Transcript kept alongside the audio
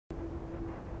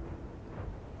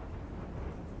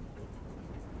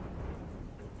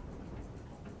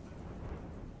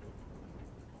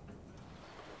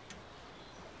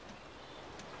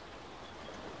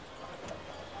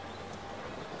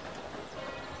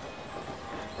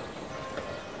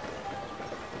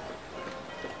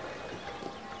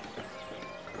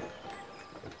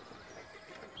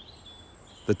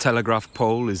The telegraph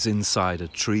pole is inside a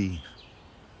tree.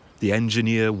 The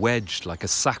engineer wedged like a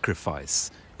sacrifice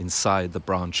inside the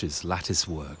branch's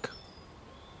latticework.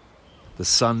 The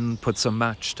sun puts a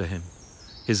match to him,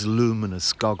 his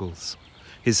luminous goggles,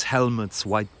 his helmet's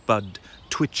white bud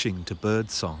twitching to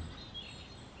birdsong.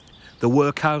 The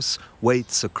workhouse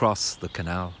waits across the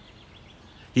canal.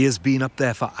 He has been up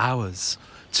there for hours,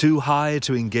 too high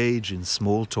to engage in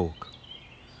small talk,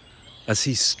 as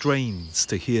he strains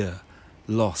to hear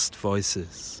lost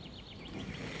voices.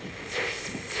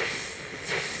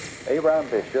 Abraham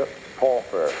Bishop,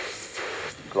 Pauper,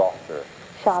 Gloucester.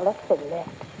 Charlotte Finlay,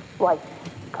 White,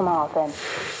 Carmarthen.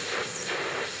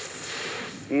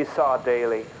 Esau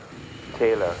Daly,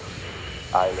 Taylor,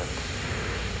 Island.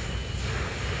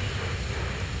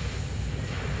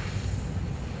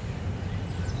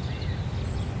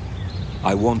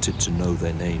 I wanted to know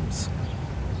their names,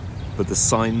 but the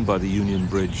sign by the Union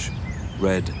Bridge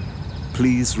read,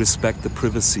 "Please respect the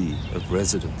privacy of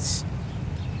residents."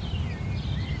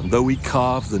 And though we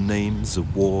carved the names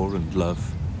of war and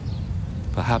love,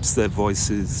 perhaps their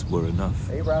voices were enough.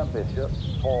 Abraham Bishop,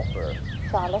 Pauper.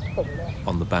 Charlotte Finlay,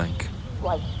 On the bank,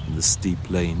 White, in the steep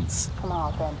lanes,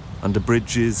 Carmarthen. under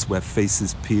bridges where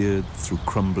faces peered through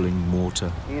crumbling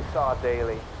mortar. Esau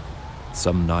Daly,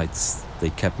 Some nights they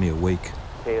kept me awake.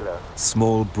 Taylor.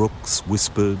 Small brooks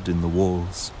whispered in the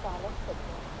walls, Charlotte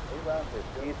Finlay, Abraham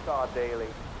Bishop, Esau Daly,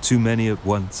 too many at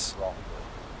once. Gloucester.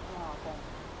 Carmarthen.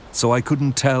 So I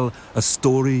couldn't tell a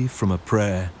story from a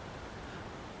prayer,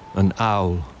 an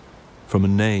owl from a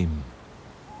name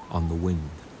on the wind.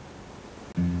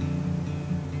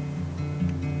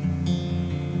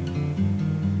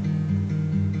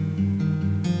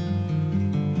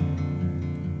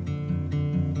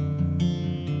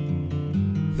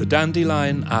 The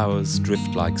dandelion hours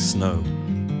drift like snow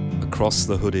across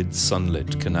the hooded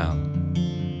sunlit canal,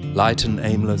 light and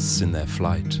aimless in their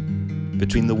flight,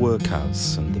 between the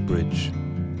workhouse and the bridge.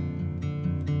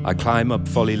 I climb up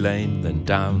Folly Lane, then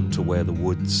down to where the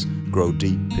woods grow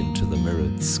deep into the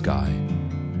mirrored sky.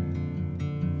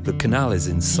 The canal is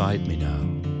inside me now,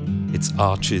 its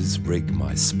arches rig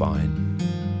my spine.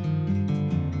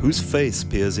 Whose face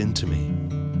peers into me?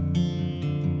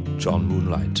 John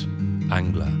Moonlight,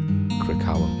 angler,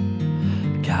 Crickhowell.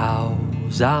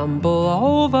 Cows amble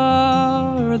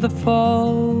over the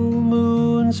full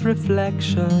moon's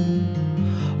reflection,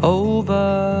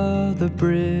 over the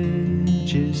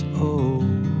bridges old,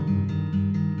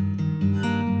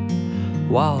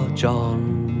 while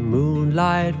John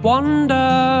Moonlight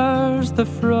wanders the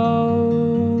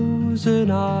frozen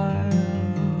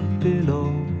isle below.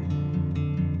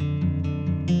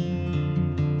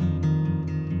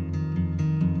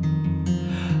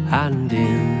 And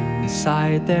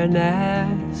inside their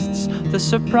nests, the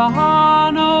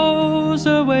sopranos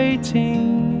are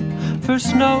waiting for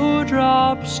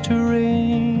snowdrops to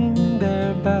ring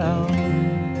their bells.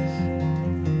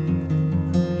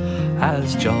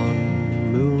 As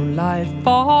John Moonlight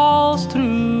falls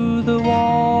through the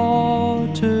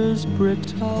water's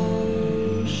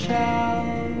brittle shell.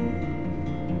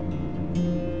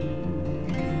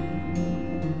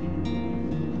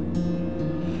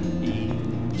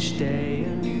 Each day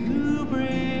a new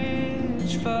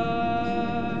bridge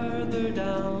further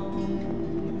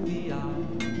down the aisle.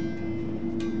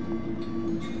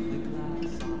 The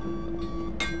glass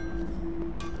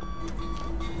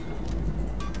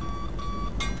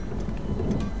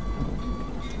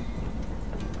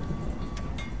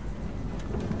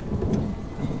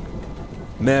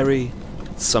Mary,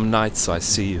 some nights I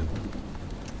see you,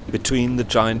 between the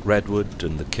giant redwood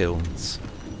and the kilns,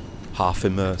 half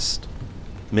immersed,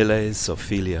 Millet's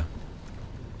Ophelia,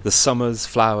 the summer's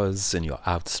flowers in your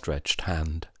outstretched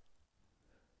hand.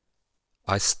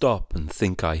 I stop and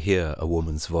think I hear a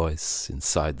woman's voice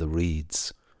inside the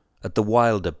reeds, at the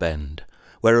wilder bend,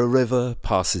 where a river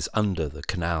passes under the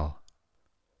canal,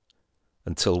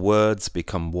 until words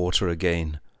become water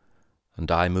again, and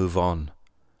I move on,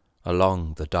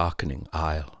 along the darkening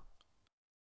aisle.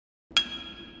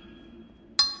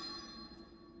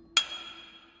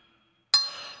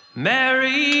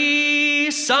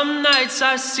 Mary, some nights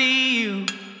I see you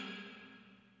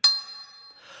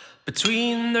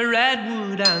between the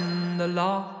redwood and the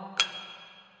loch,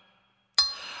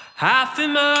 half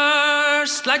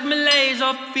immersed like Millet's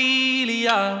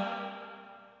Ophelia,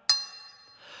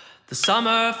 the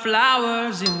summer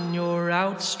flowers in your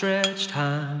outstretched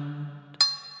hand.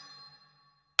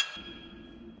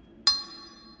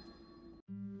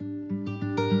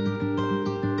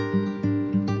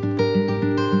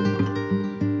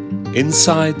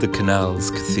 Inside the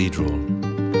canal's cathedral,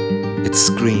 it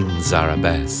screams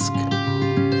arabesque.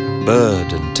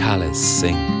 bird and talus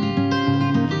sing.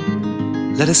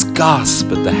 Let us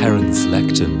gasp at the heron's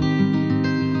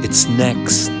lectern, its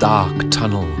neck's dark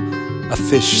tunnel a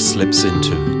fish slips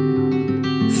into,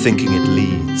 thinking it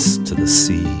leads to the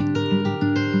sea.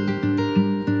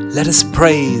 Let us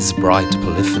praise bright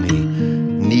polyphony,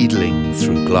 needling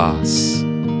through glass.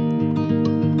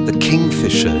 The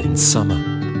kingfisher in summer,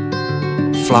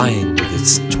 flying with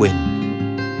its twin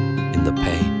in the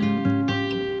pain.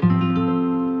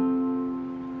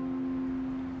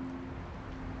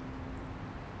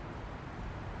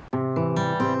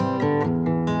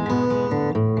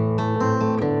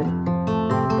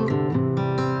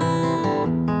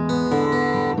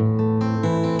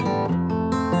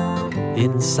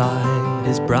 Inside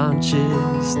his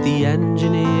branches, the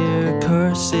engineer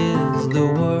curses the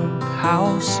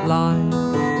workhouse line.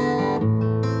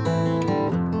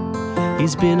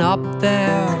 He's been up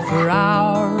there for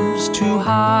hours, too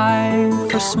high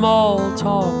for small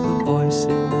talk, the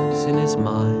voices in his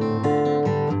mind.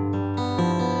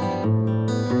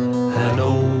 And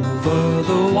over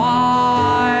the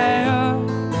wire,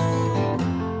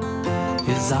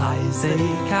 his eyes, they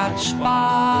catch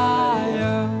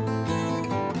fire.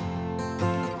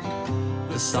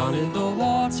 The sun in the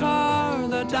water,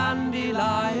 the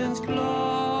dandelions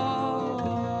blow.